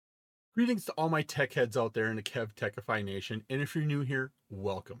Greetings to all my tech heads out there in the KevTechify Nation, and if you're new here,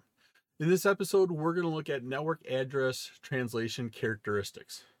 welcome. In this episode, we're going to look at network address translation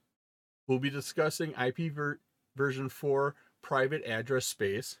characteristics. We'll be discussing version 4 private address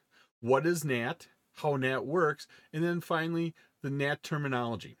space, what is NAT, how NAT works, and then finally, the NAT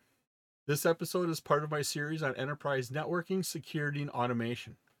terminology. This episode is part of my series on enterprise networking, security, and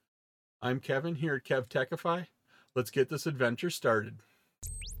automation. I'm Kevin here at KevTechify. Let's get this adventure started.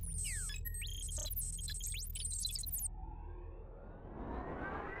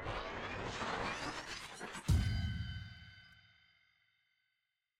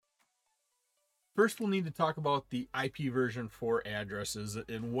 First, we'll need to talk about the IP version 4 addresses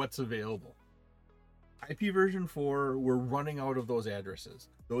and what's available. IP version 4, we're running out of those addresses.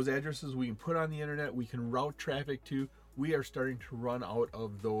 Those addresses we can put on the internet, we can route traffic to, we are starting to run out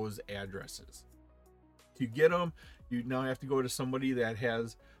of those addresses. To get them, you now have to go to somebody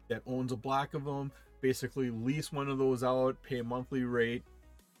that owns a block of them, basically lease one of those out, pay a monthly rate,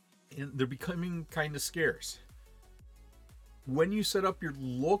 and they're becoming kind of scarce. When you set up your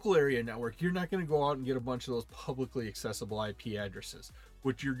local area network, you're not going to go out and get a bunch of those publicly accessible IP addresses.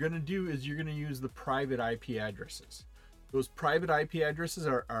 What you're going to do is you're going to use the private IP addresses. Those private IP addresses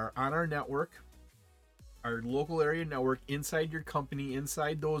are on our network, our local area network, inside your company,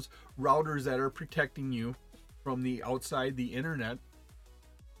 inside those routers that are protecting you from the outside the internet.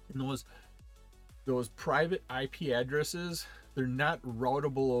 And those private IP addresses, they're not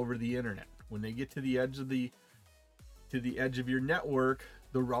routable over the internet. When they get to the edge of your network,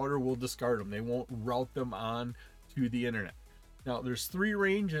 the router will discard them. They won't route them on to the internet. Now, there's three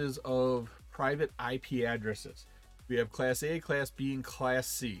ranges of private IP addresses. We have Class A, Class B, and Class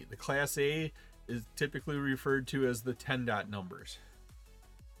C. The Class A is typically referred to as the 10 dot numbers.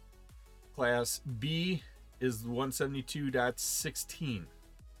 Class B is the 172.16,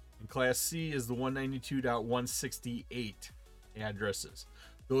 and Class C is the 192.168 addresses.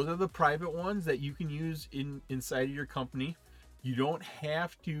 Those are the private ones that you can use inside of your company. You don't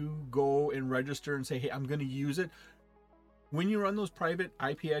have to go and register and say, hey, I'm going to use it. When you run those private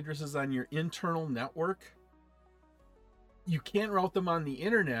IP addresses on your internal network, you can't route them on the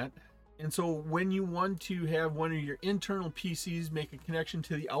internet. And so when you want to have one of your internal PCs make a connection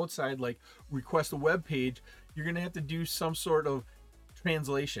to the outside, like request a web page, you're going to have to do some sort of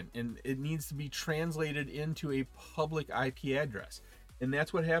translation, and it needs to be translated into a public IP address. And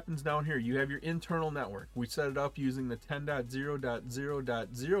that's what happens down here. You have your internal network. We set it up using the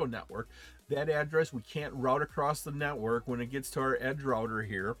 10.0.0.0 network. That address we can't route across the network. When it gets to our edge router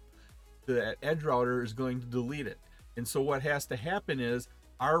here, that edge router is going to delete it. And so what has to happen is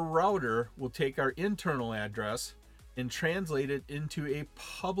our router will take our internal address and translate it into a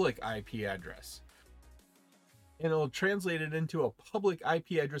public IP address. And it'll translate it into a public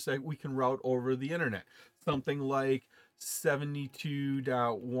IP address that we can route over the internet. Something like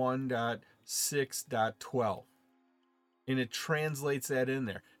 72.1.6.12, and it translates that in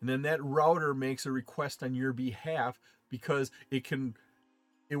there, and then that router makes a request on your behalf, because it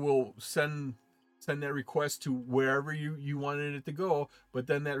will send that request to wherever you wanted it to go, but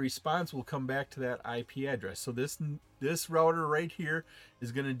then that response will come back to that IP address. So this router right here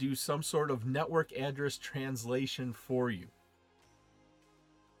is going to do some sort of network address translation for you.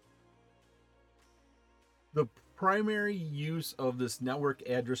 The primary use of this network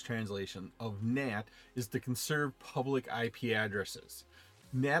address translation of NAT is to conserve public IP addresses.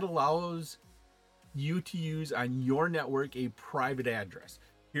 NAT allows you to use on your network a private address.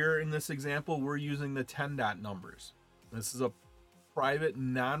 Here in this example, we're using the 10 dot numbers. This is a private,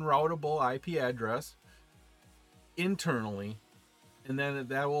 non-routable IP address internally, and then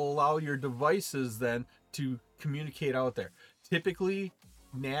that will allow your devices then to communicate out there. Typically,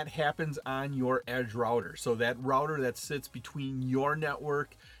 NAT happens on your edge router. So that router that sits between your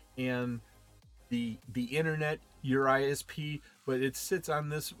network and the internet, your ISP, but it sits on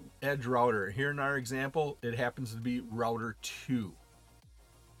this edge router. Here in our example, it happens to be router 2.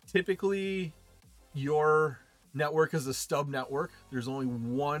 Typically, your network is a stub network. There's only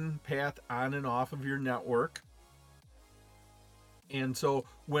one path on and off of your network. And so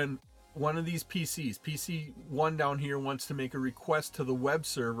when one of these PC 1 down here, wants to make a request to the web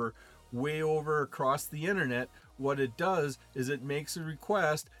server way over across the internet, what it does is it makes a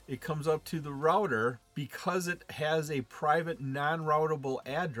request, it comes up to the router, because it has a private non-routable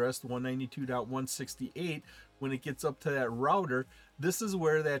address, 192.168, when it gets up to that router, this is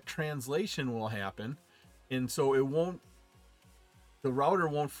where that translation will happen. And so the router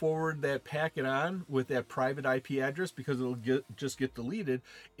won't forward that packet on with that private IP address, because it'll just get deleted.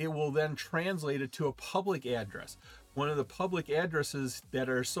 It will then translate it to a public address. one of the public addresses that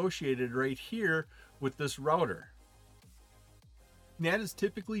are associated right here with this router. NAT is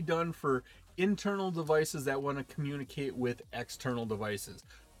typically done for internal devices that want to communicate with external devices.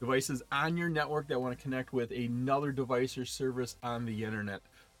 Devices on your network that want to connect with another device or service on the internet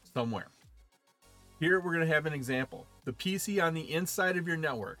somewhere. Here we're going to have an example. The PC on the inside of your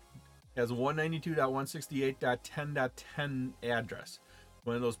network has a 192.168.10.10 address.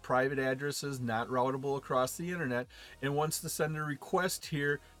 One of those private addresses not routable across the internet, and wants to send a request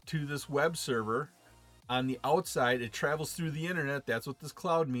here to this web server. On the outside, it travels through the internet. That's what this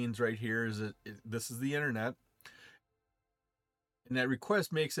cloud means right here, is this is the internet. And that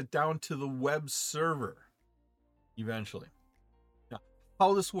request makes it down to the web server eventually. Now,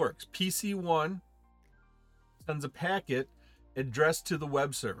 how this works, PC1 sends a packet addressed to the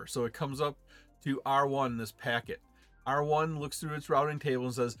web server. So it comes up to R1, this packet. R1 looks through its routing table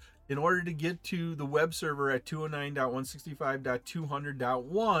and says, in order to get to the web server at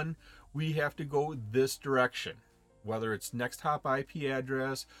 209.165.200.1, we have to go this direction. Whether it's next hop IP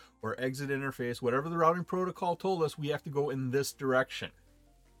address or exit interface, whatever the routing protocol told us, we have to go in this direction.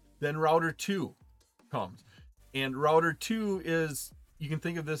 Then router 2 comes. And router 2 is, you can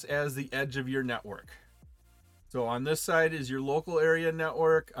think of this as the edge of your network. So on this side is your local area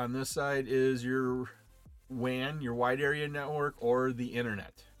network. On this side is your WAN, your wide area network, or the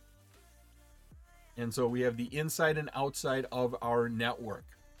internet. And so we have the inside and outside of our network.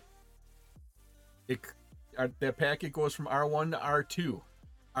 That packet goes from R1 to R2.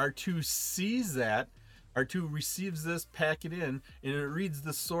 R2 sees that. R2 receives this packet in, and it reads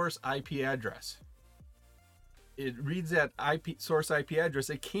the source IP address. It reads that source IP address.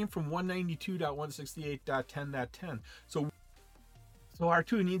 It came from 192.168.10.10. So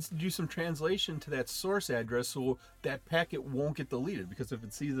R2 needs to do some translation to that source address so that packet won't get deleted, because if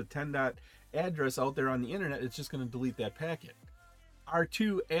it sees a 10 dot address out there on the internet, it's just going to delete that packet.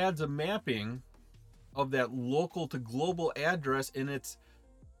 R2 adds a mapping of that local to global address in its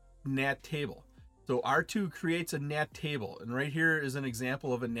NAT table. So R2 creates a NAT table, and right here is an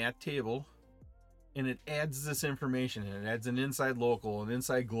example of a NAT table, and it adds this information, and it adds an inside local, an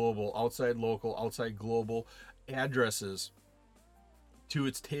inside global, outside local, outside global addresses to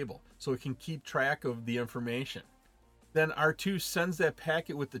its table, so it can keep track of the information. Then R2 sends that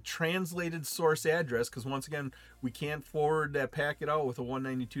packet with the translated source address, because once again, we can't forward that packet out with a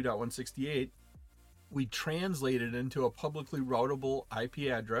 192.168. We translate it into a publicly routable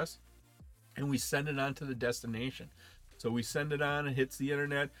IP address, and we send it on to the destination. So we send it on, it hits the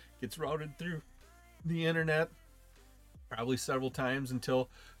internet, gets routed through the internet probably several times until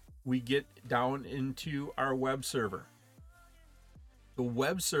we get down into our web server. The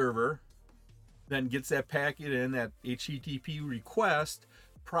web server then gets that packet in, that HTTP request,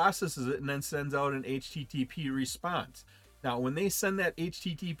 processes it, and then sends out an HTTP response. Now, when they send that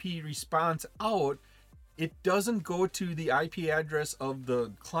HTTP response out, it doesn't go to the IP address of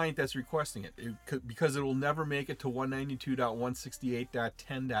the client that's requesting it, because it will never make it to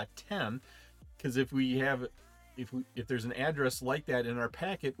 192.168.10.10. Because if there's an address like that in our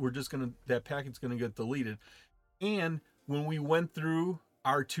packet, that packet's gonna get deleted. And when we went through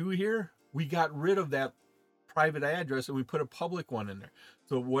R2 here, we got rid of that private address and we put a public one in there.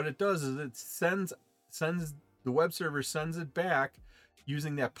 So what it does is it sends the web server sends it back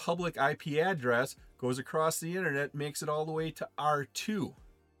using that public IP address, goes across the internet, makes it all the way to R2.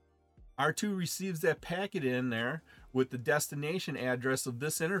 R2 receives that packet in there with the destination address of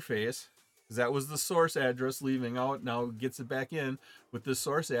this interface, because that was the source address leaving out. Now it gets it back in with the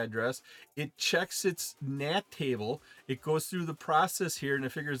source address. It checks its NAT table. It goes through the process here and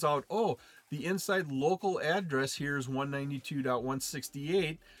it figures out, oh, the inside local address here is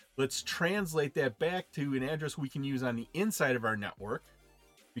 192.168. Let's translate that back to an address we can use on the inside of our network,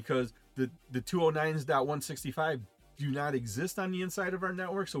 because the 209.165 do not exist on the inside of our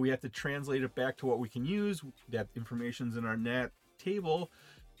network. So we have to translate it back to what we can use. That information's in our NAT table.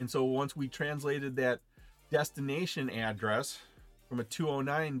 And so once we translated that destination address from a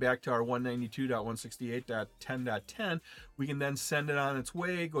 209 back to our 192.168.10.10, we can then send it on its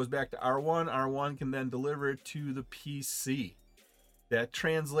way. It goes back to R1. R1 can then deliver it to the PC. That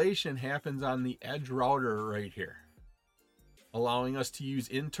translation happens on the edge router right here, allowing us to use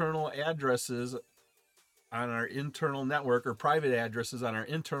internal addresses on our internal network, or private addresses on our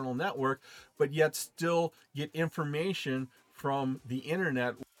internal network, but yet still get information from the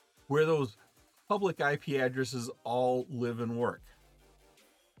internet where those public IP addresses all live and work.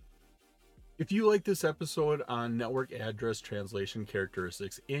 If you like this episode on network address translation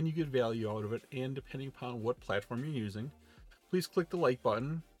characteristics and you get value out of it, and depending upon what platform you're using, please click the like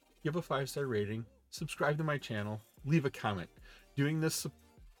button, give a 5-star rating, subscribe to my channel, leave a comment. Doing this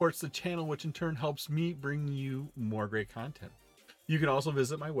supports the channel, which in turn helps me bring you more great content. You can also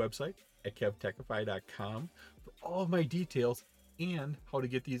visit my website at KevTechify.com for all of my details and how to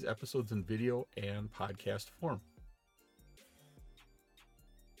get these episodes in video and podcast form.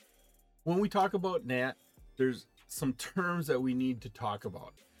 When we talk about NAT, there's some terms that we need to talk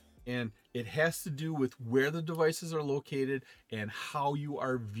about, and it has to do with where the devices are located and how you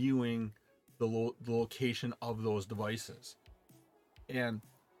are viewing the location of those devices. And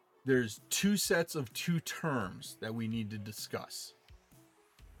there's two sets of two terms that we need to discuss.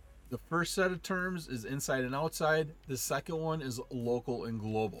 The first set of terms is inside and outside. The second one is local and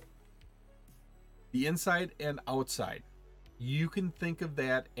global. The inside and outside, you can think of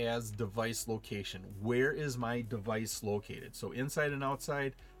that as device location. Where is my device located? So inside and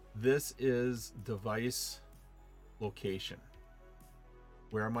outside, this is device location.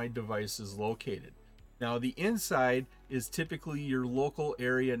 Where are my devices located? Now the inside is typically your local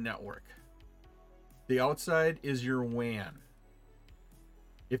area network. The outside is your WAN.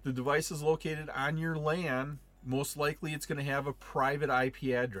 If the device is located on your LAN, most likely it's going to have a private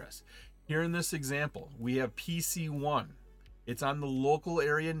IP address. Here in this example, we have PC1. It's on the local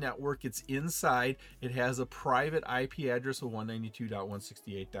area network. It's inside. It has a private IP address of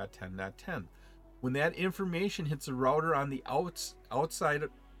 192.168.10.10. When that information hits a router on the outside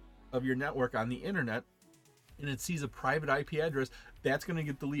of your network on the internet, and it sees a private IP address, that's going to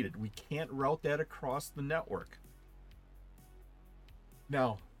get deleted. We can't route that across the network.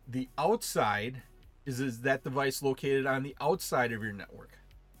 Now, the outside is that device located on the outside of your network.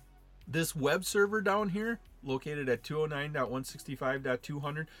 This web server down here, located at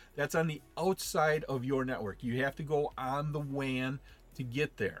 209.165.200, that's on the outside of your network. You have to go on the WAN to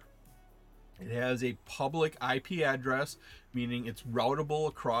get there. It has a public IP address, meaning it's routable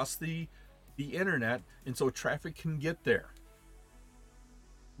across the internet, and so traffic can get there.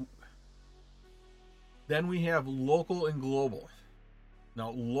 Then we have local and global.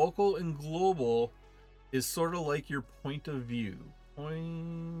 Now, local and global is sort of like your point of view.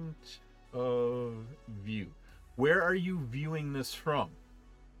 Point of view. Where are you viewing this from?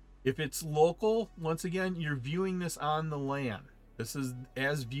 If it's local, once again, you're viewing this on the LAN. This is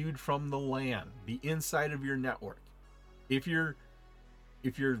as viewed from the LAN, the inside of your network. If you're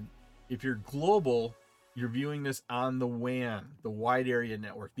global, you're viewing this on the WAN, the wide area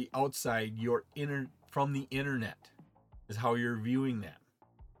network, the outside, from the internet is how you're viewing that.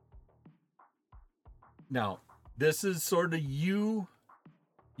 Now, this is sort of you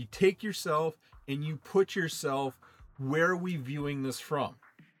take yourself and you put yourself, where are we viewing this from?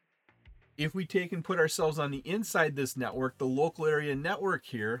 If we take and put ourselves on the inside this network, the local area network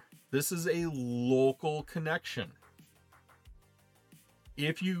here, this is a local connection.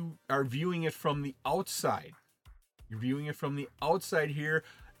 If you are viewing it from the outside, you're viewing it from the outside here,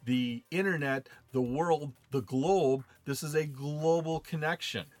 the internet, the world, the globe, this is a global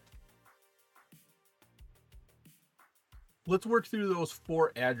connection. Let's work through those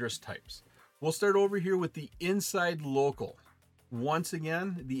four address types. We'll start over here with the inside local. Once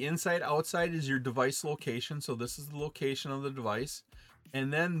again, the inside outside is your device location. So this is the location of the device.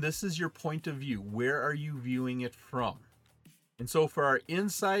 And then this is your point of view. Where are you viewing it from? And so for our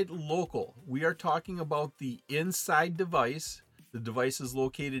inside local, we are talking about the inside device. The device is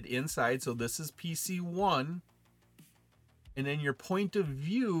located inside. So this is PC1. And then your point of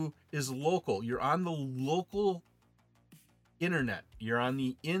view is local. You're on the local internet. You're on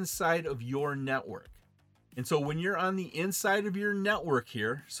the inside of your network. And so when you're on the inside of your network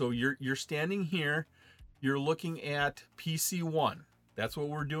here, so you're standing here, you're looking at PC1. That's what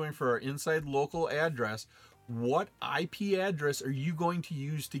we're doing for our inside local address. What IP address are you going to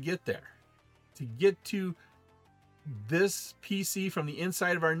use to get there? To get to this PC from the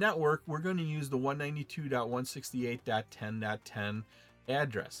inside of our network, we're going to use the 192.168.10.10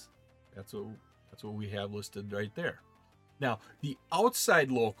 address. That's what we have listed right there. Now, the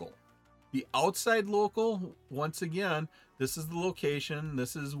outside local, once again, this is the location.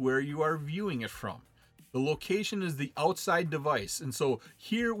 This is where you are viewing it from. The location is the outside device. And so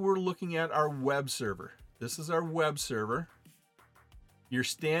here we're looking at our web server. This is our web server. You're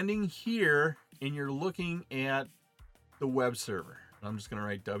standing here and you're looking at the web server. I'm just going to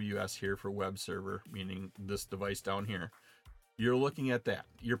write WS here for web server, meaning this device down here. You're looking at that.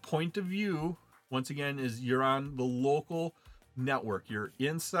 Your point of view, once again, is you're on the local network. You're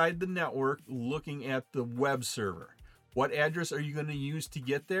inside the network looking at the web server. What address are you going to use to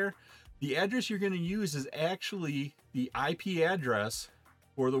get there? The address you're going to use is actually the IP address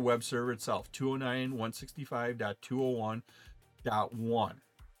for the web server itself, 209.165.201.1.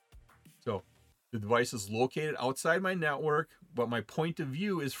 So The device is located outside my network, but my point of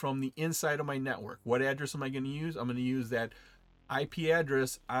view is from the inside of my network. What address am I going to use? I'm going to use that IP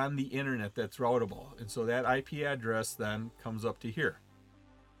address on the internet that's routable. And so that IP address then comes up to here.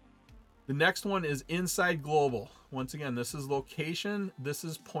 The next one is inside global. Once again, this is location, this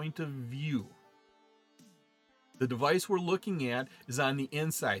is point of view. The device we're looking at is on the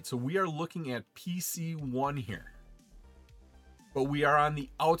inside. So we are looking at PC1 here. But we are on the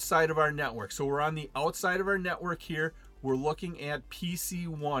outside of our network. So we're on the outside of our network here. We're looking at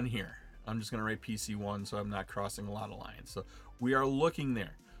PC1 here. I'm just going to write PC1 so I'm not crossing a lot of lines. So we are looking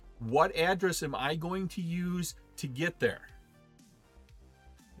there. What address am I going to use to get there?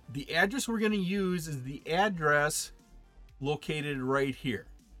 The address we're going to use is the address located right here.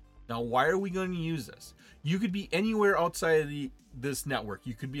 Now, why are we going to use this? You could be anywhere outside of this network.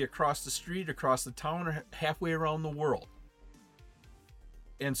 You could be across the street, across the town, or halfway around the world.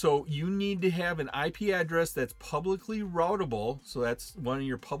 And so you need to have an IP address that's publicly routable. So that's one of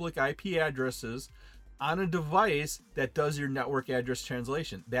your public IP addresses on a device that does your network address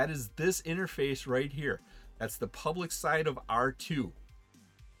translation. That is this interface right here. That's the public side of R2.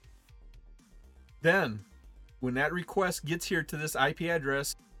 Then when that request gets here to this IP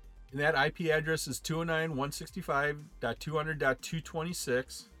address, and that IP address is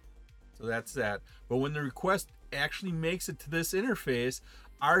 209.165.200.226. So that's that. But when the request actually makes it to this interface,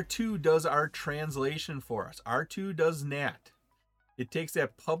 R2 does our translation for us. R2 does NAT. It takes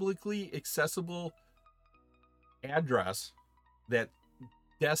that publicly accessible address, that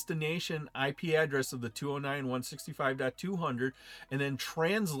destination IP address of the 209.165.200, and then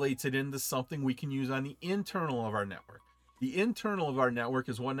translates it into something we can use on the internal of our network. The internal of our network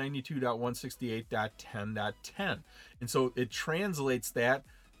is 192.168.10.10. And so it translates that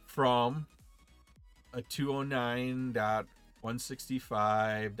from a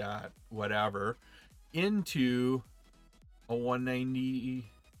 209.165. whatever into a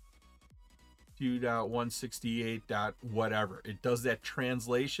 192.168. whatever. It does that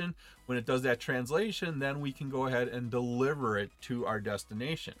translation. When it does that translation, then we can go ahead and deliver it to our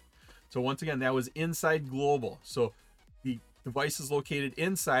destination. So once again, that was inside global. So the device is located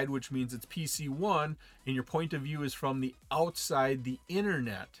inside, which means it's PC1, and your point of view is from the outside the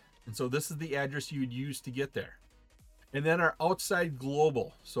internet. And so this is the address you would use to get there. And then our outside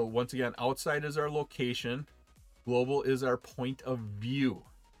global. So once again, outside is our location. Global is our point of view.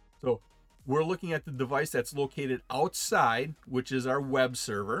 So we're looking at the device that's located outside, which is our web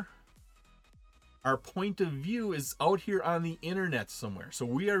server. Our point of view is out here on the internet somewhere. So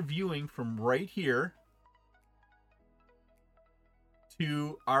we are viewing from right here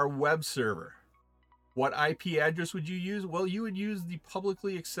to our web server. What IP address would you use? Well, you would use the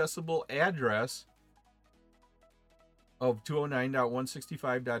publicly accessible address of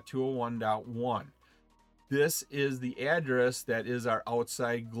 209.165.201.1. This is the address that is our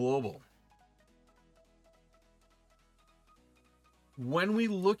outside global. When we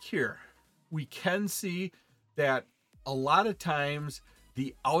look here, we can see that a lot of times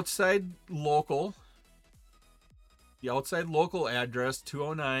the outside local address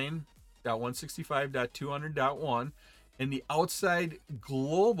 209.165.200.1 and the outside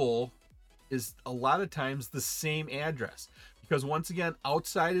global is a lot of times the same address, because once again,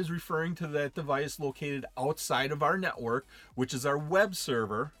 outside is referring to that device located outside of our network, which is our web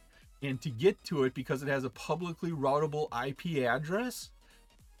server. And to get to it, because it has a publicly routable IP address,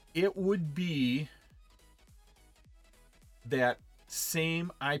 it would be that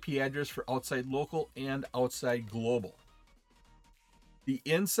same IP address for outside local and outside global. The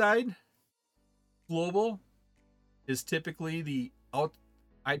inside global is typically the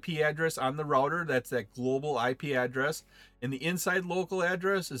IP address on the router. That's that global IP address. And the inside local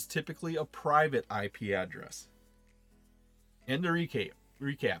address is typically a private IP address. And to recap,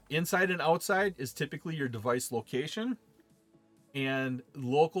 inside and outside is typically your device location, and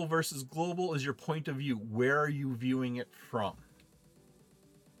local versus global is your point of view. Where are you viewing it from?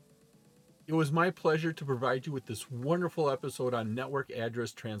 It was my pleasure to provide you with this wonderful episode on network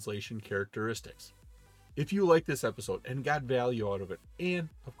address translation characteristics. If you like this episode and got value out of it, and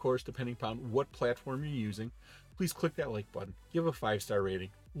of course, depending upon what platform you're using, please click that like button, give a 5-star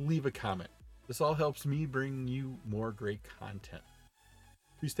rating, leave a comment. This all helps me bring you more great content.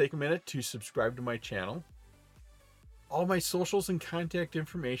 Please take a minute to subscribe to my channel. All my socials and contact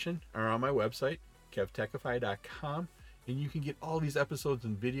information are on my website, KevTechify.com, and you can get all these episodes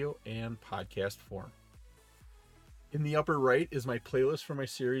in video and podcast form. In the upper right is my playlist for my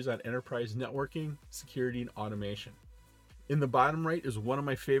series on enterprise networking, security, and automation. In the bottom right is one of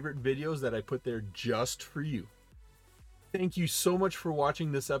my favorite videos that I put there just for you. Thank you so much for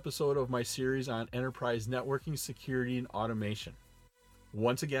watching this episode of my series on enterprise networking, security, and automation.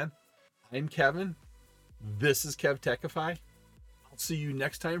 Once again, I'm Kevin. This is KevTechify. I'll see you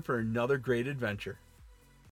next time for another great adventure.